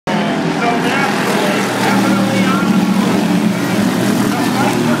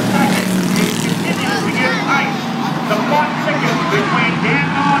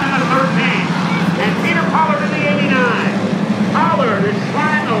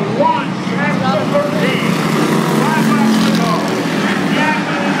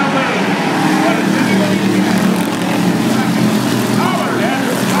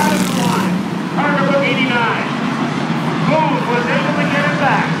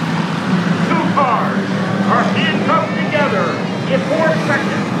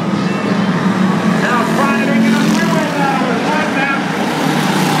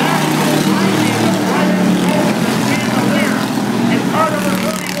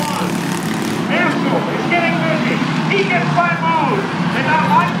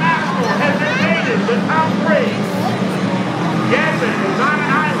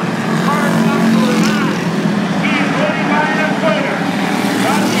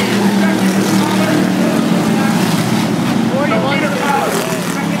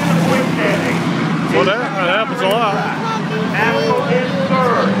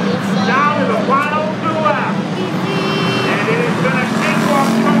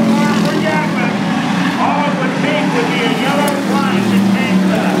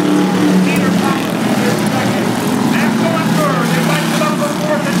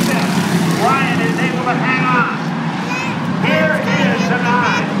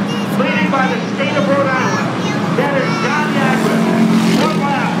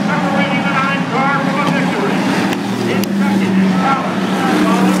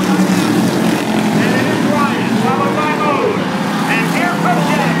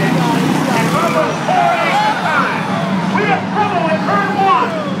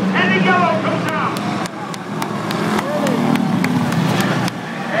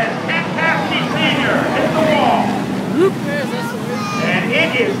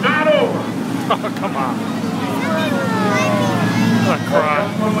Oh, come on.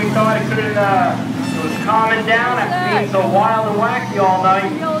 Just when we thought it was calming down after being so wild and wacky all night,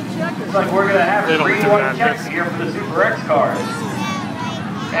 it's like we're going to have a 3-1 checker here for the Super X cars.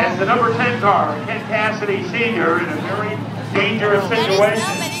 And the number 10 car, Ken Cassidy Sr., in a very dangerous situation.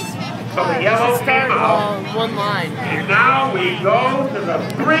 So the yellow came out. One line. And now we go to the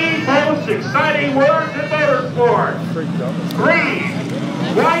 3 most exciting words in motorsport. Green,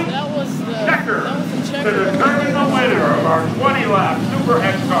 white, checker, to determine the winner of our 20-lap Super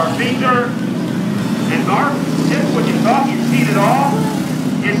X car feature. And Mark, just when you thought you'd seen it all,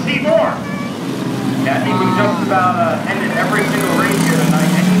 you see more. Yeah, I think we just about ended every single race here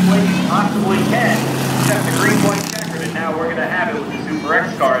tonight, any way you possibly can, except the green, white, checkered, and now we're going to have it with the Super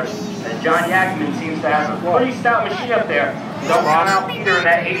X cars. And John Yagmin seems to have a pretty stout machine up there. Don't count out Peter in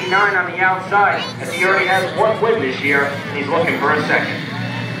that 89 on the outside, as he already has 1 win this year, and he's looking for a second.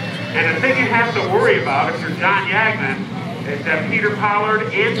 And the thing you have to worry about if you're John Yagmin is that Peter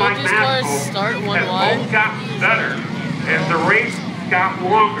Pollard and Mike Maskell have both gotten better as the race got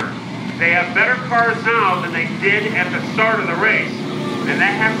longer. They have better cars now than they did at the start of the race, and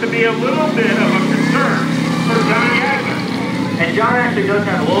that has to be a little bit of a concern for John Yagmin. And John actually does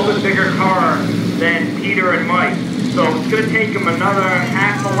have a little bit bigger car than Peter and Mike, so it's going to take him another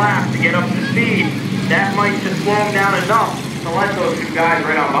half a lap to get up to speed. That might just slow him down enough to let those 2 guys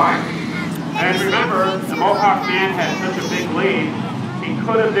right on by him. And remember, the Mohawk man had such a big lead, he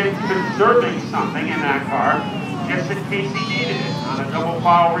could have been conserving something in that car just in case he needed it on a double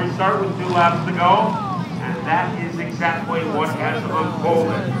file restart with 2 laps to go, and that is exactly what has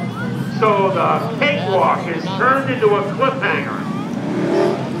unfolded. So the cakewalk is turned into a cliffhanger.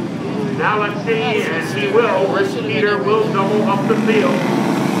 Now let's see, and he will, Rich Peter will double up the field.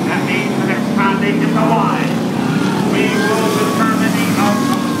 That means the next time they hit the line, we will determine the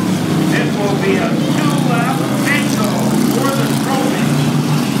outcome. This will be a 2-lap bingo for the trophy.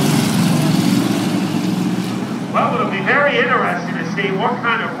 Well, it'll be very interesting to see what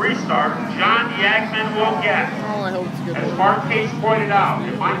kind of restart John Yagmin will get. As Mark Case pointed out,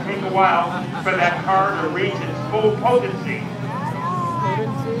 it might take a while for that car to reach its full potency.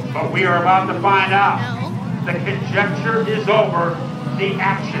 But we are about to find out. The conjecture is over. The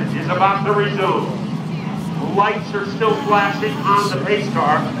action is about to resume. Lights are still flashing on the pace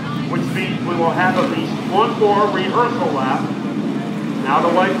car, which means we will have at least 1 more rehearsal lap. Now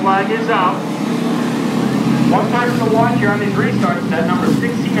the white flag is out. One person to watch here on these restarts is that number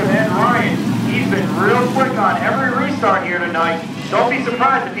 16 of Ed Ryan. He's been real quick on every restart here tonight. Don't be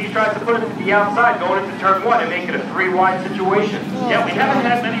surprised if he tries to put it to the outside going into turn 1 and make it a 3-wide situation. Yeah, we haven't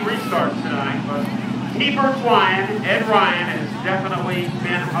had many restarts tonight, but keeper flying, Ed Ryan has definitely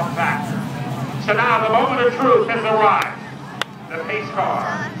been a factor. So now the moment of truth has arrived. The pace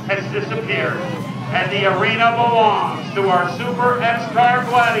car has disappeared, and the arena belongs to our Super X car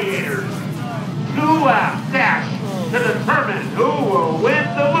gladiators. 2-lap dash to determine who will win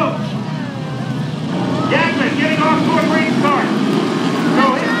the loop. Yagmin getting off to a great start. So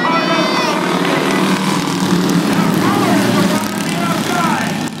his car goes off. Now Pollard is the one on the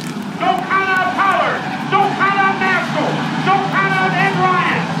outside. Don't count out Pollard. Don't count out Maskell. Don't count out Ed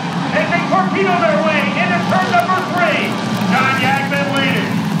Ryan. As they torpedo their way into turn number 3. John Yagmin leading.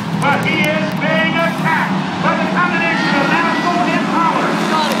 But he is being attacked by the combination of Maskell and Pollard.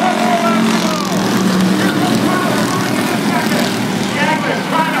 Yagmin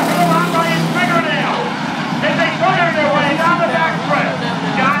trying to hold on by his fingernails as they fire their way down the backstretch.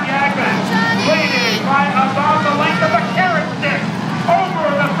 John Yagmin leading by about the length of a carrot stick over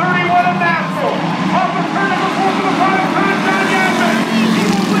the 31 of Maskell. Off the turn number 4 to the final time, John Yagmin. He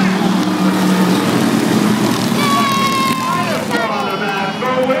will win.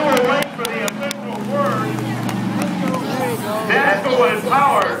 We were waiting for the official word. Maskell and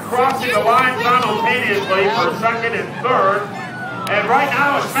Pollard crossing the line simultaneously for second and third. And right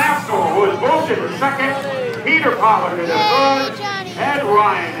now it's Maskell who is moved into second, Peter Pollard in the third, Ed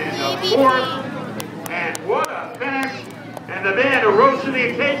Ryan in the fourth. And what a finish. And the man who rose to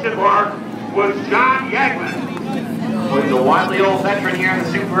the occasion, Mark, was John Yagmin. Well, he's a wily old veteran here in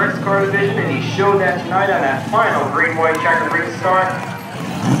the Super X car division, and he showed that tonight on that final green, white, checkered restart.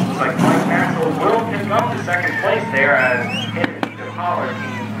 Looks like Mike Maskell will pick up the second place there as him and Peter Pollard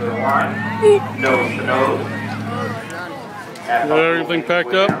came to the line, nose to nose. Got everything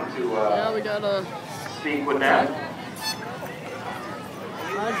packed up? Yeah, we gotta speak with them.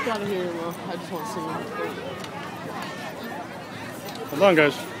 I just gotta hear him. I just want to see him. Hold on,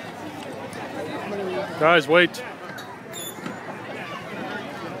 guys. Guys, wait.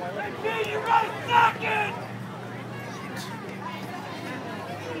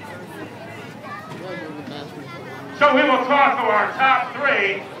 So we will talk to our top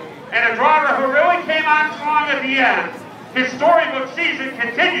three, and a driver who really came on strong at the end. His storybook season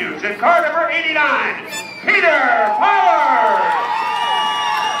continues in car number 89, Peter Pollard.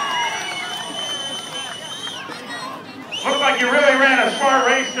 Looks like you really ran a smart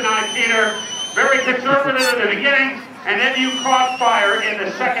race tonight, Peter. Very conservative in the beginning, and then you caught fire in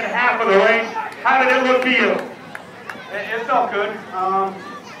the second half of the race. How did it look to you? It felt good.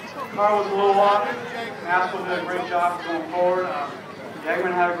 Car was a little off. Maxwell did a great job going forward.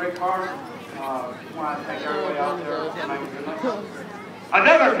 Yagmin had a great car. Just want to thank everybody out there tonight. Good night.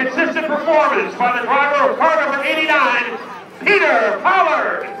 Another consistent performance by the driver of car number 89, Peter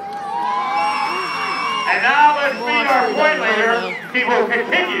Pollard. And now let's meet our point leader. He will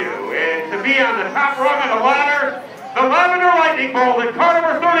continue to be on the top rung of the ladder. The Lavender Lightning Bolt in car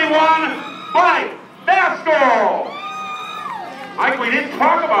number 31, Mike Baskel. Mike, we didn't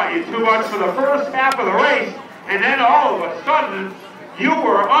talk about you too much for the first half of the race, and then all of a sudden, you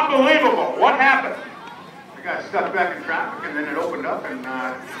were unbelievable. What happened? I got stuck back in traffic, and then it opened up, and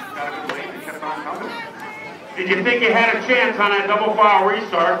got a good lead and kept on coming. Did you think you had a chance on that double file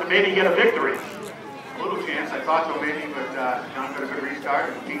restart to maybe get a victory? A little chance, I thought so maybe, but John got a good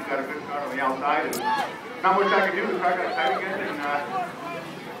restart, and Pete got a good start on the outside, and not much I could do. The car got tight again, and I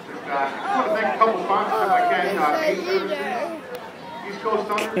want to thank a couple sponsors if I can. East Coast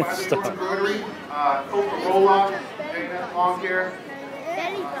Thunder, by the Jordan Embroidery, Oprah Roll-Off, JNS Lawn Care,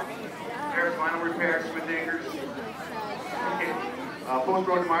 Eric's Vinyl Repair, Smith Acres, Post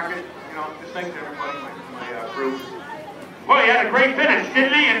Road Market. You know, just thanks to everybody, my crew. Well, he had a great finish,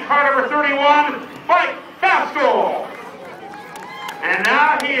 didn't he? In car number 31, Mike Baskel. And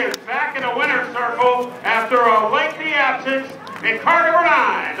now he is back in the winner's circle after a lengthy absence in car number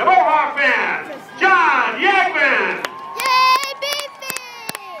 9, the Mohawk man, John Yagmin.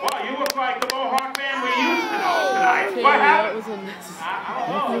 Well, you look like the Mohawk man we used to know tonight. Okay, What that happened? was unnecessary. I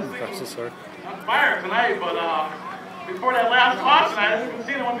don't know. That's so sorry. On fire tonight, but before that last caution, I didn't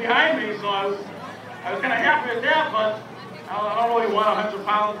see the one behind me, so I was kind of happy with that. But I don't really want 100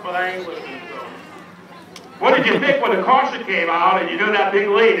 pounds, but I ain't listening. So. What did you think when the caution came out and you knew that big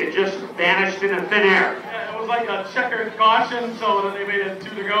lead? It just vanished in the thin air. Yeah, it was like a checkered caution, so then they made it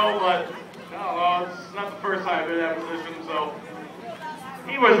 2 to go. But I don't know. It's not the first time I've been in that position, so.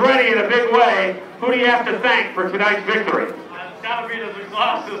 He was ready in a big way. Who do you have to thank for tonight's victory? It's got to be this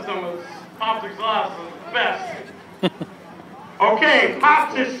exhaust system. It's Pop's exhaust is the best. Okay,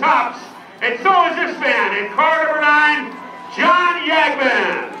 Pops is tops, and so is this man in car number 9, John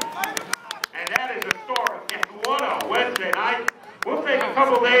Yagmin. And that is the story. And what a Wednesday night. We'll take a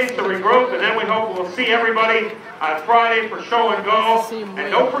couple days to regroup, and then we hope we'll see everybody on Friday for show and go.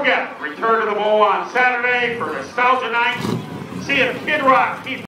 And don't forget, return to the bowl on Saturday for Nostalgia Night. See if Kid Rock keeps